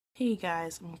Hey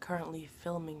guys, I'm currently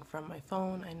filming from my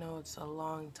phone. I know it's a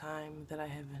long time that I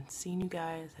haven't seen you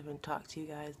guys, haven't talked to you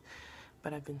guys,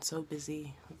 but I've been so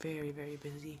busy, very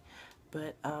busy.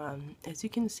 But as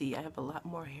you can see, I have a lot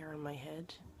more hair on my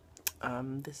head.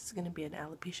 This is going to be an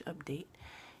alopecia update.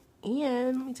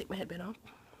 And let me take my headband off.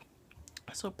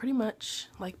 So pretty much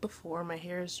like before, my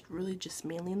hair is really just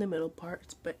mainly in the middle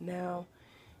parts, but now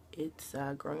it's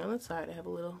growing on the side. I have a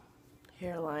little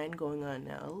hairline going on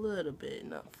now, a little bit,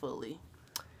 not fully.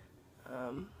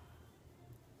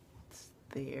 It's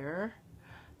there.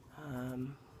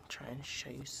 Trying to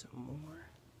show you some more.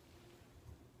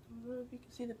 I don't know if you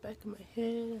can see the back of my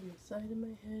head and the side of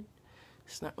my head.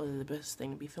 It's not really the best thing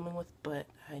to be filming with, but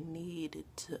I needed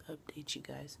to update you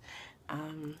guys.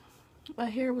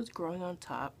 My hair was growing on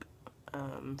top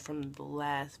from the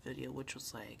last video, which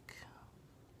was like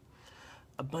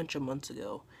a bunch of months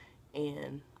ago,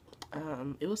 and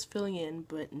it was filling in,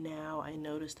 but now I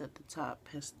noticed that the top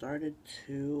has started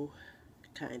to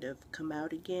kind of come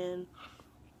out again.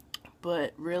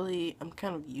 But really, I'm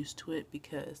kind of used to it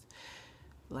because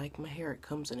like my hair, it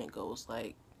comes and it goes.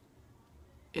 Like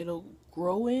it'll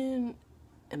grow in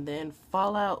and then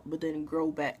fall out, but then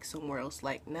grow back somewhere else.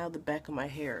 Like now the back of my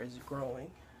hair is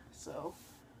growing, so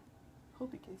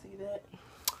hope you can see that.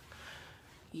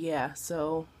 Yeah,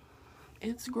 so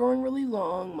it's growing really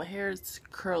long. My hair is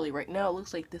curly right now. It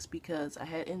looks like this because I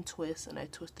had in twists and I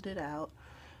twisted it out.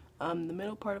 The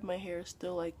middle part of my hair is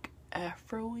still like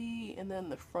afro-y, and then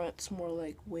the front's more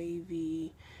like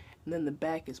wavy, and then the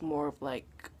back is more of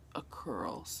like a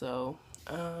curl. So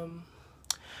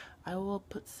I will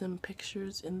put some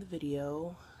pictures in the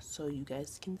video so you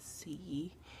guys can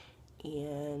see.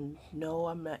 And no,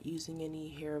 I'm not using any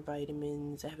hair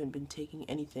vitamins. I haven't been taking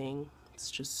anything. It's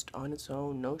just on its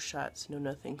own, no shots, no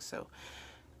nothing. So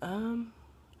I'm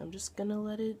just gonna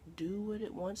let it do what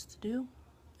it wants to do,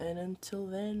 and until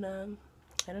then,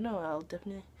 I don't know, I'll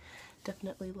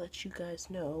definitely let you guys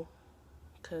know,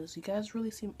 because you guys really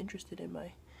seem interested in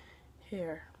my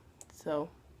hair. So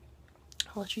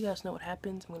I'll let you guys know what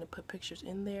happens. I'm gonna put pictures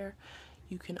in there.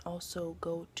 You can also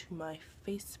go to my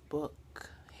Facebook,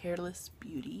 Hairless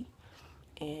Beauty,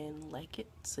 and like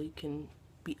it so you can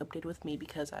be updated with me,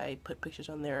 because I put pictures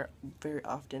on there very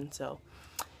often. So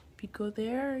if you go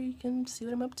there, you can see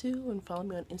what I'm up to, and follow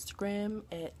me on Instagram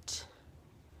at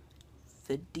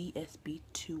the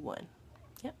DSB21.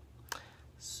 Yep.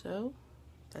 So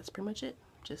that's pretty much it.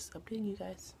 Just updating you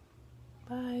guys.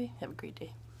 Bye. Have a great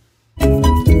day.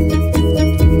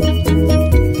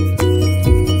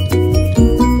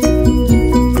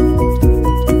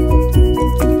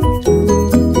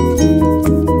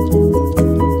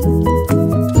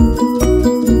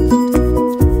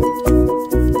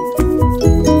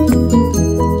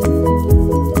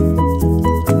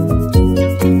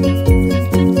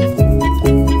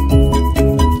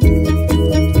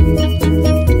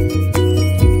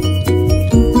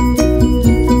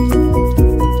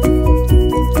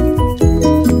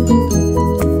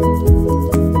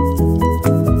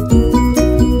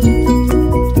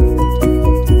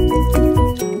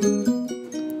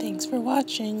 Thanks for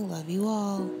watching. Love you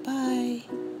all. Bye.